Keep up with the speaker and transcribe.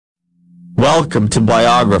Welcome to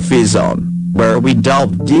Biography Zone, where we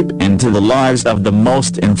delve deep into the lives of the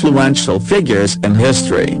most influential figures in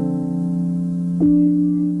history.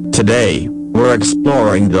 Today, we're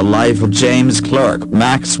exploring the life of James Clerk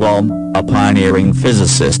Maxwell, a pioneering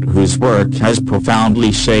physicist whose work has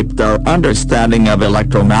profoundly shaped our understanding of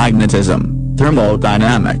electromagnetism,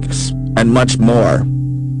 thermodynamics, and much more.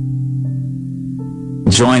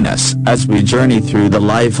 Join us as we journey through the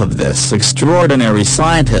life of this extraordinary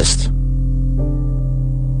scientist.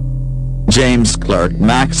 James Clerk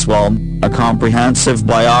Maxwell, a comprehensive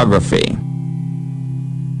biography.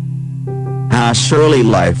 Early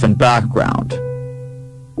life and background.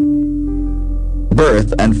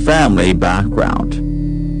 Birth and family background.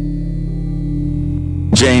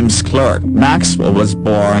 James Clerk Maxwell was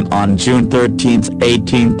born on June 13,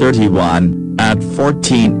 1831, at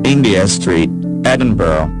 14 India Street,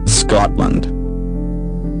 Edinburgh, Scotland.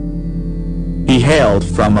 He hailed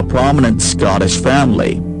from a prominent Scottish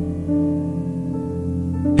family.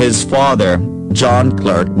 His father, John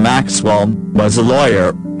Clerk Maxwell, was a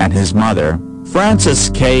lawyer, and his mother, Frances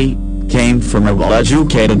Kay, came from a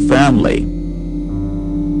well-educated family.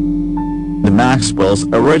 The Maxwells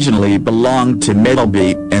originally belonged to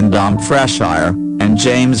Middleby in Dumfriesshire, and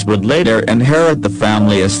James would later inherit the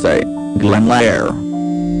family estate, Glenlair.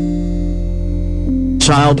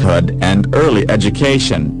 Childhood and early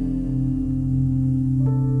education.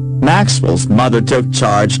 Maxwell's mother took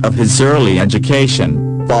charge of his early education,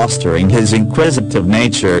 fostering his inquisitive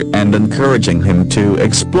nature and encouraging him to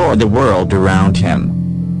explore the world around him.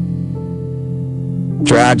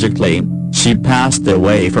 Tragically, she passed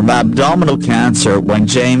away from abdominal cancer when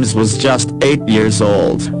James was just 8 years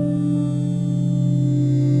old.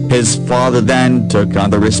 His father then took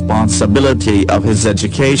on the responsibility of his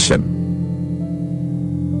education.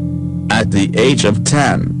 At the age of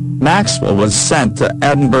 10, Maxwell was sent to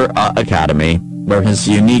Edinburgh Academy, where his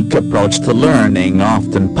unique approach to learning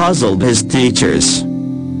often puzzled his teachers.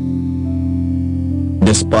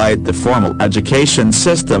 Despite the formal education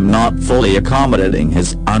system not fully accommodating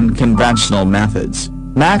his unconventional methods,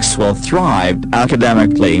 Maxwell thrived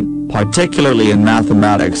academically, particularly in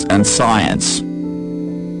mathematics and science.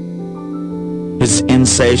 His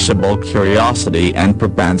insatiable curiosity and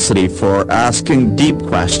propensity for asking deep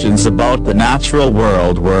questions about the natural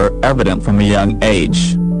world were evident from a young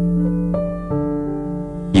age.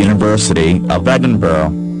 University of Edinburgh.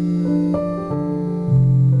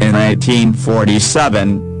 In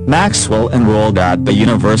 1847, Maxwell enrolled at the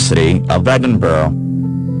University of Edinburgh.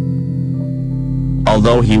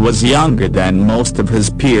 Although he was younger than most of his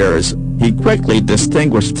peers, he quickly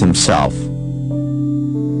distinguished himself.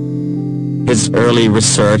 His early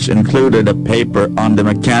research included a paper on the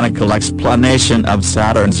mechanical explanation of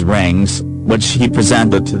Saturn's rings, which he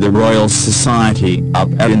presented to the Royal Society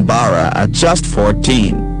of Edinburgh at just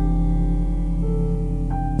 14.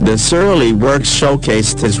 This early work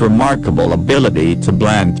showcased his remarkable ability to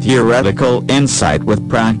blend theoretical insight with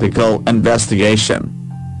practical investigation.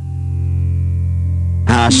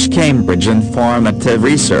 Cambridge informative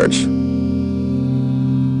research.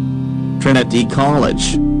 Trinity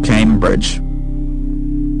College, Cambridge.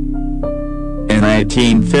 In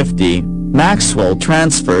 1850, Maxwell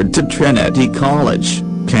transferred to Trinity College,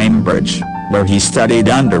 Cambridge, where he studied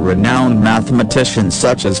under renowned mathematicians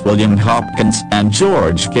such as William Hopkins and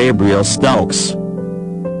George Gabriel Stokes.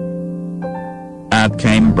 At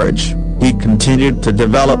Cambridge, he continued to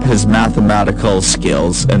develop his mathematical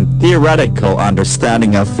skills and theoretical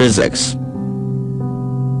understanding of physics.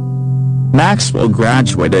 Maxwell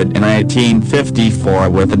graduated in 1854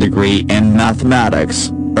 with a degree in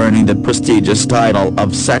mathematics, earning the prestigious title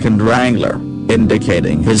of Second Wrangler,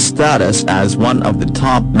 indicating his status as one of the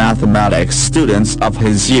top mathematics students of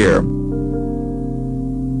his year.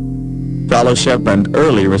 Fellowship and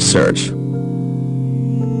early research.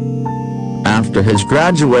 After his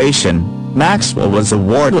graduation, Maxwell was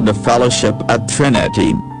awarded a fellowship at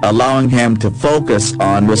Trinity, allowing him to focus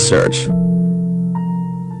on research.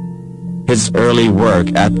 His early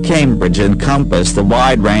work at Cambridge encompassed a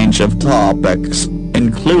wide range of topics,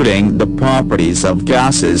 including the properties of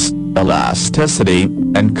gases, elasticity,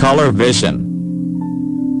 and color vision.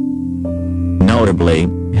 Notably,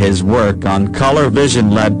 his work on color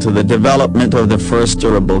vision led to the development of the first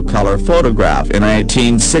durable color photograph in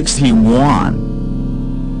 1861.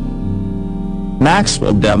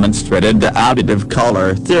 Maxwell demonstrated the additive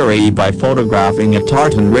color theory by photographing a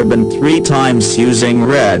tartan ribbon 3 times using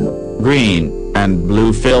red, green, and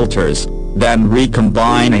blue filters, then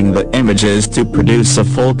recombining the images to produce a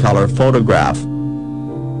full-color photograph.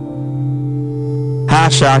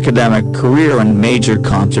 Academic career and major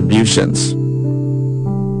contributions.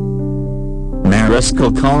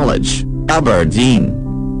 Marischal College, Aberdeen.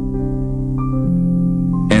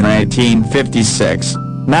 In 1856,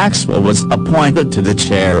 Maxwell was appointed to the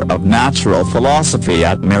chair of natural philosophy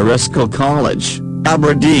at Marischal College,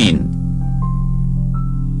 Aberdeen.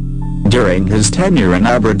 During his tenure in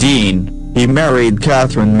Aberdeen, he married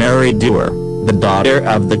Catherine Mary Dewar, the daughter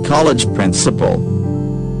of the college principal.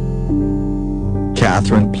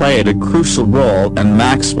 Catherine played a crucial role in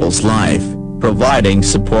Maxwell's life, providing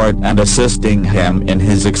support and assisting him in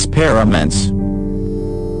his experiments.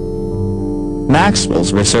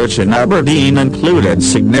 Maxwell's research in Aberdeen included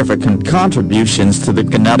significant contributions to the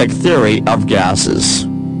kinetic theory of gases.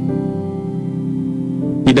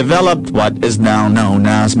 He developed what is now known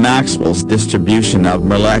as Maxwell's distribution of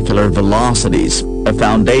molecular velocities, a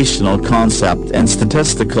foundational concept in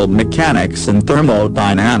statistical mechanics and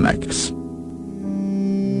thermodynamics.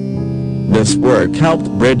 This work helped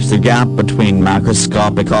bridge the gap between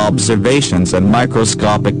macroscopic observations and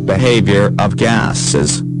microscopic behavior of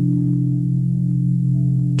gases.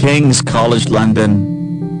 King's College London.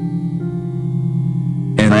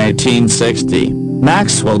 In 1860,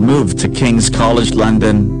 Maxwell moved to King's College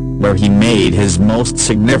London, where he made his most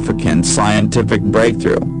significant scientific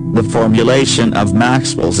breakthrough, the formulation of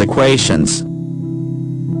Maxwell's equations.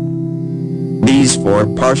 These four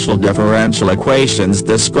partial differential equations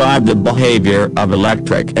describe the behavior of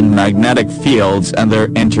electric and magnetic fields and their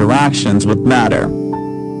interactions with matter.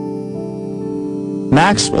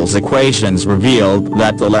 Maxwell's equations revealed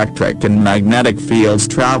that electric and magnetic fields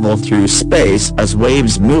travel through space as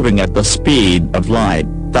waves moving at the speed of light,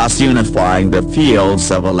 thus unifying the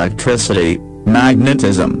fields of electricity,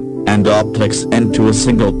 magnetism, and optics into a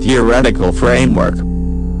single theoretical framework.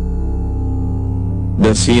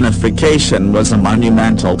 This unification was a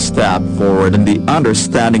monumental step forward in the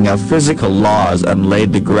understanding of physical laws and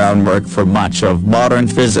laid the groundwork for much of modern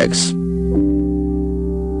physics.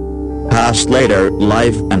 Later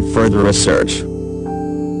life and further research.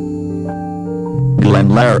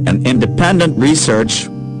 Glenlair and independent research.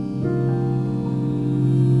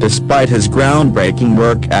 Despite his groundbreaking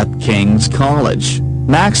work at King's College,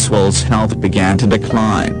 Maxwell's health began to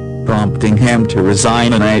decline, prompting him to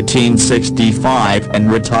resign in 1865 and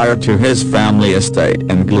retire to his family estate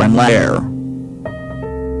in Glenlair.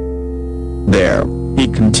 There, he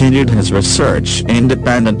continued his research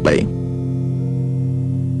independently.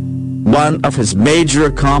 One of his major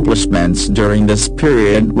accomplishments during this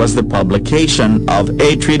period was the publication of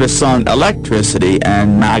a treatise on electricity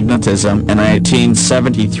and magnetism in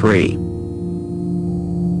 1873.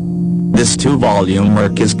 This two-volume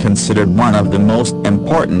work is considered one of the most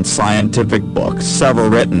important scientific books ever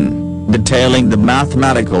written, detailing the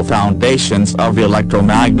mathematical foundations of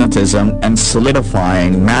electromagnetism and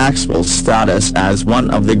solidifying Maxwell's status as one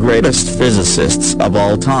of the greatest physicists of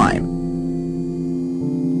all time.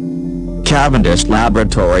 Cavendish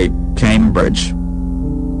Laboratory, Cambridge.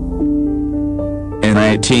 In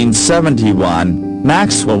 1871,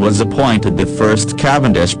 Maxwell was appointed the first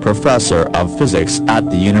Cavendish Professor of Physics at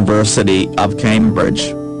the University of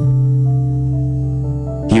Cambridge.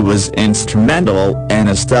 He was instrumental in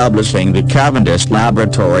establishing the Cavendish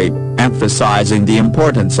Laboratory, emphasizing the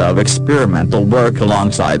importance of experimental work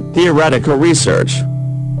alongside theoretical research.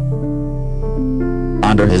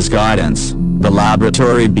 Under his guidance, the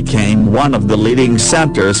laboratory became one of the leading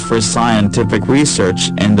centers for scientific research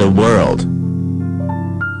in the world.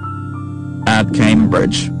 At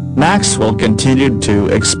Cambridge, Maxwell continued to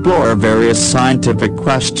explore various scientific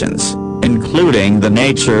questions, including the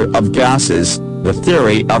nature of gases, the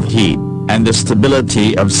theory of heat, and the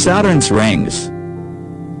stability of Saturn's rings.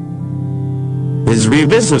 His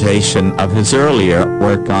revisitation of his earlier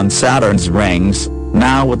work on Saturn's rings,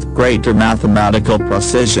 now with greater mathematical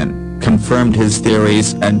precision, confirmed his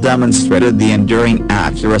theories and demonstrated the enduring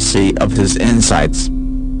accuracy of his insights.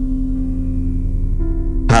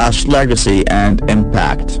 Legacy and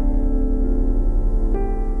impact.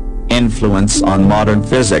 Influence on modern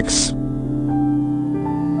physics.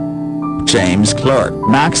 James Clerk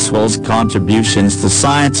Maxwell's contributions to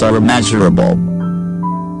science are immeasurable.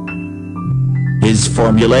 His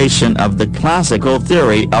formulation of the classical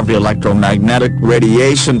theory of electromagnetic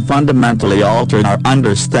radiation fundamentally altered our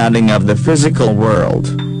understanding of the physical world.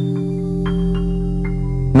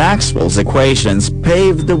 Maxwell's equations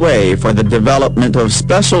paved the way for the development of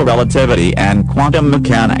special relativity and quantum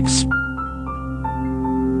mechanics.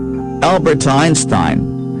 Albert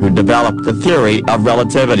Einstein, who developed the theory of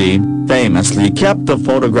relativity, famously kept a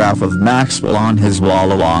photograph of Maxwell on his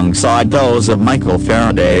wall alongside those of Michael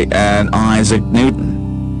Faraday and Isaac Newton.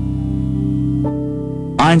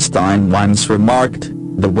 Einstein once remarked,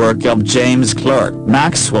 The work of James Clerk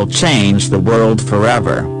Maxwell changed the world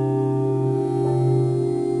forever.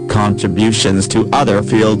 Contributions to other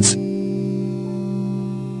fields.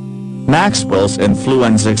 Maxwell's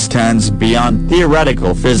influence extends beyond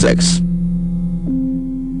theoretical physics.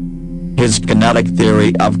 His kinetic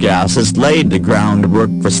theory of gases laid the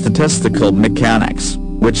groundwork for statistical mechanics,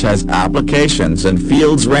 which has applications in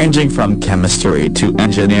fields ranging from chemistry to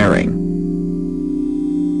engineering.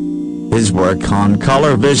 His work on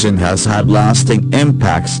color vision has had lasting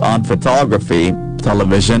impacts on photography,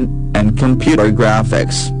 television, and computer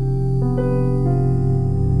graphics.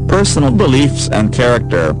 Personal beliefs and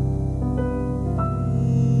character.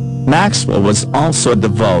 Maxwell was also a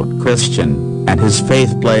devout Christian, and his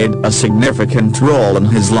faith played a significant role in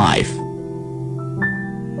his life.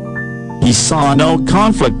 He saw no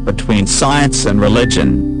conflict between science and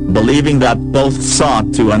religion, believing that both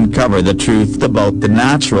sought to uncover the truth about the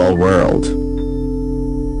natural world.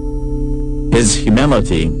 His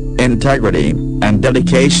humility, integrity, and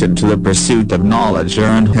dedication to the pursuit of knowledge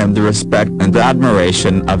earned him the respect and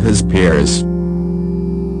admiration of his peers.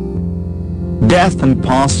 Death and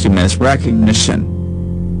posthumous recognition.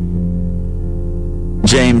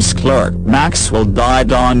 James Clerk Maxwell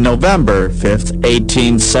died on November 5,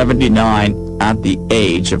 1879, at the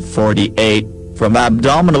age of 48, from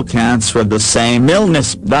abdominal cancer, the same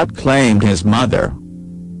illness that claimed his mother.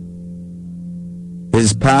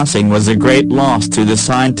 His passing was a great loss to the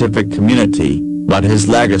scientific community, but his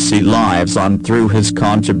legacy lives on through his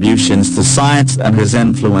contributions to science and his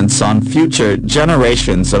influence on future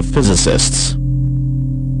generations of physicists.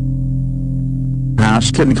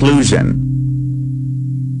 Conclusion.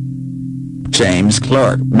 James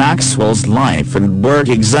Clerk Maxwell's life and work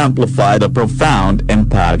exemplify the profound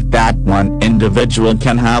impact that one individual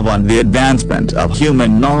can have on the advancement of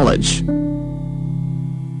human knowledge.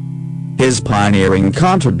 His pioneering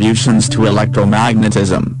contributions to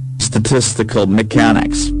electromagnetism, statistical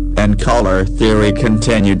mechanics, and color theory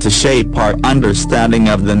continue to shape our understanding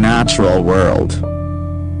of the natural world.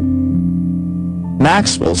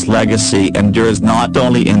 Maxwell's legacy endures not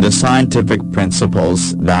only in the scientific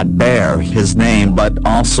principles that bear his name but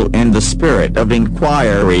also in the spirit of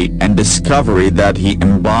inquiry and discovery that he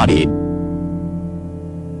embodied.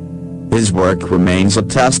 His work remains a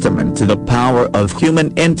testament to the power of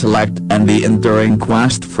human intellect and the enduring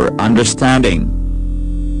quest for understanding.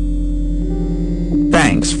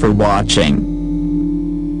 Thanks for watching.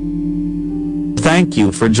 Thank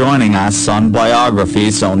you for joining us on Biography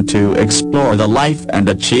Zone to explore the life and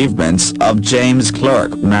achievements of James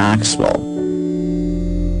Clerk Maxwell.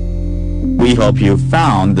 We hope you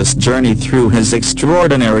found this journey through his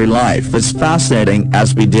extraordinary life as fascinating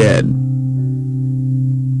as we did.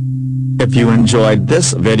 If you enjoyed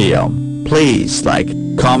this video, please like,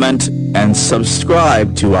 comment, and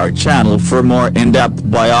subscribe to our channel for more in-depth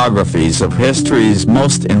biographies of history's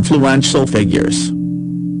most influential figures.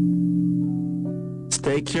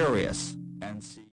 Stay curious.